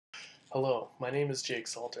Hello, my name is Jake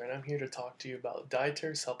Salter, and I'm here to talk to you about a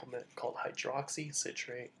dietary supplement called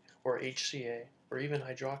hydroxycitrate, or HCA, or even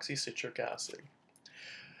hydroxycitric acid.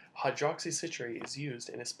 Hydroxycitrate is used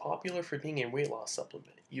and is popular for being a weight loss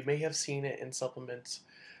supplement. You may have seen it in supplements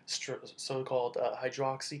so-called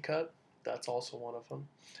hydroxycut, that's also one of them,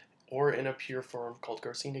 or in a pure form called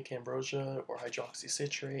Garcinia cambogia, or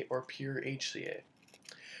hydroxycitrate, or pure HCA.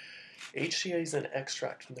 HCA is an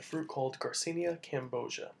extract from the fruit called Garcinia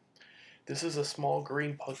cambogia. This is a small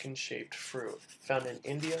green pumpkin-shaped fruit found in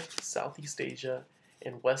India, Southeast Asia,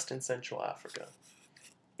 and West and Central Africa.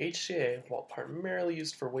 HCA, while primarily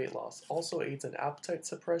used for weight loss, also aids in appetite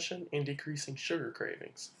suppression and decreasing sugar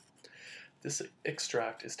cravings. This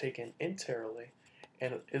extract is taken enterally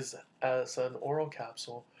and is as an oral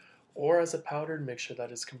capsule or as a powdered mixture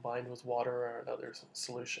that is combined with water or another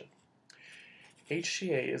solution.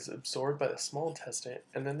 HCA is absorbed by the small intestine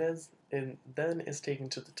and then is taken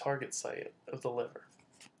to the target site of the liver.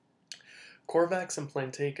 Corvax and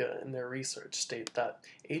Planteca in their research state that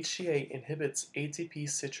HCA inhibits ATP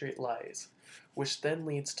citrate lyase, which then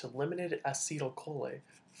leads to limited acetylcholine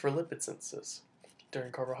for lipid synthesis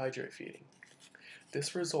during carbohydrate feeding.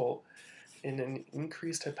 This results in an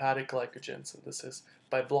increased hepatic glycogen synthesis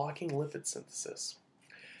by blocking lipid synthesis.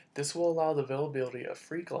 This will allow the availability of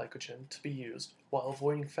free glycogen to be used while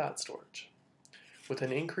avoiding fat storage. With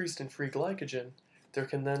an increase in free glycogen, there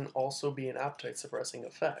can then also be an appetite suppressing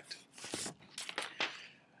effect.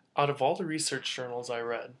 Out of all the research journals I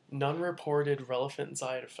read, none reported relevant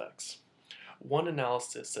side effects. One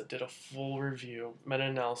analysis that did a full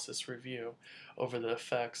meta-analysis review over the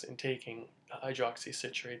effects in taking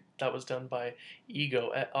hydroxycitrate that was done by Ego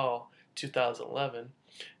et al. 2011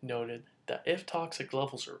 noted that if toxic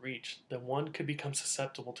levels are reached, then one could become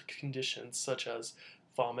susceptible to conditions such as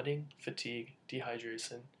vomiting, fatigue,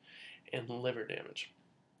 dehydration, and liver damage.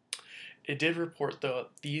 It did report, though,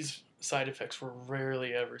 these side effects were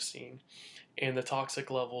rarely ever seen, and the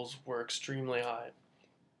toxic levels were extremely high.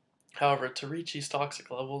 However, to reach these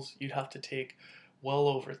toxic levels, you'd have to take well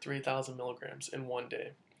over 3,000 milligrams in one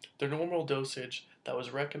day. The normal dosage that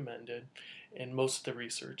was recommended in most of the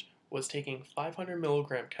research was taking 500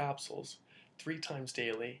 milligram capsules 3 times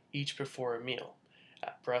daily, each before a meal,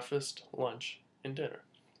 at breakfast, lunch, and dinner.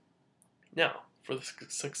 Now, for the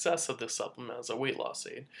success of this supplement as a weight loss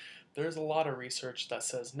aid, there is a lot of research that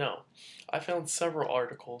says no. I found several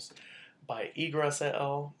articles by Egros et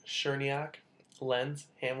al., Cherniak, Lenz,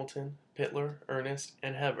 Hamilton, Pittler, Ernest,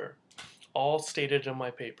 and Heber, all stated in my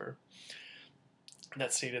paper,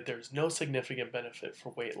 that stated there is no significant benefit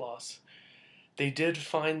for weight loss. They did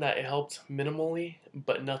find that it helped minimally,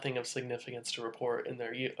 but nothing of significance to report in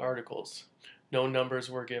their articles. No numbers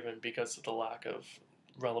were given because of the lack of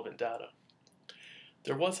relevant data.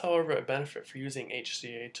 There was, however, a benefit for using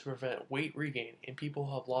HCA to prevent weight regain in people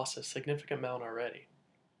who have lost a significant amount already.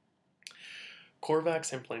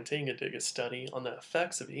 Corvax and Plantinga did a study on the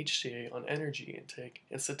effects of HCA on energy intake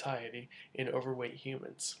and satiety in overweight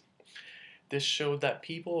humans. This showed that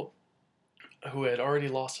people who had already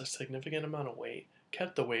lost a significant amount of weight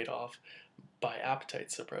kept the weight off by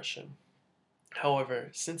appetite suppression. However,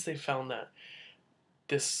 since they found that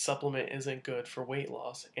this supplement isn't good for weight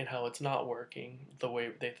loss and how it's not working the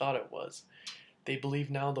way they thought it was, they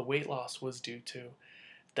believe now the weight loss was due to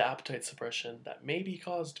the appetite suppression that may be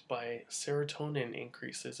caused by serotonin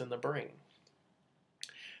increases in the brain.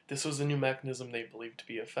 This was a new mechanism they believed to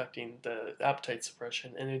be affecting the appetite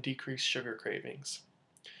suppression and a decreased sugar cravings.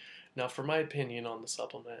 Now, for my opinion on the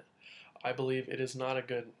supplement, I believe it is not a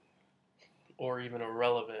good or even a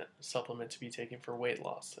relevant supplement to be taken for weight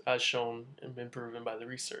loss, as shown and been proven by the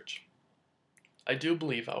research. I do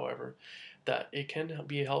believe, however, that it can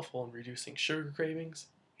be helpful in reducing sugar cravings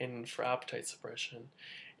and for appetite suppression,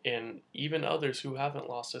 and even others who haven't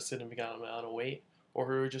lost a significant amount of weight or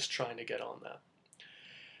who are just trying to get on that.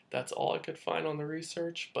 That's all I could find on the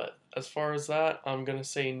research, but as far as that, I'm going to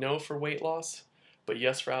say no for weight loss, but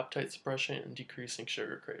yes for appetite suppression and decreasing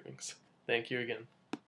sugar cravings. Thank you again.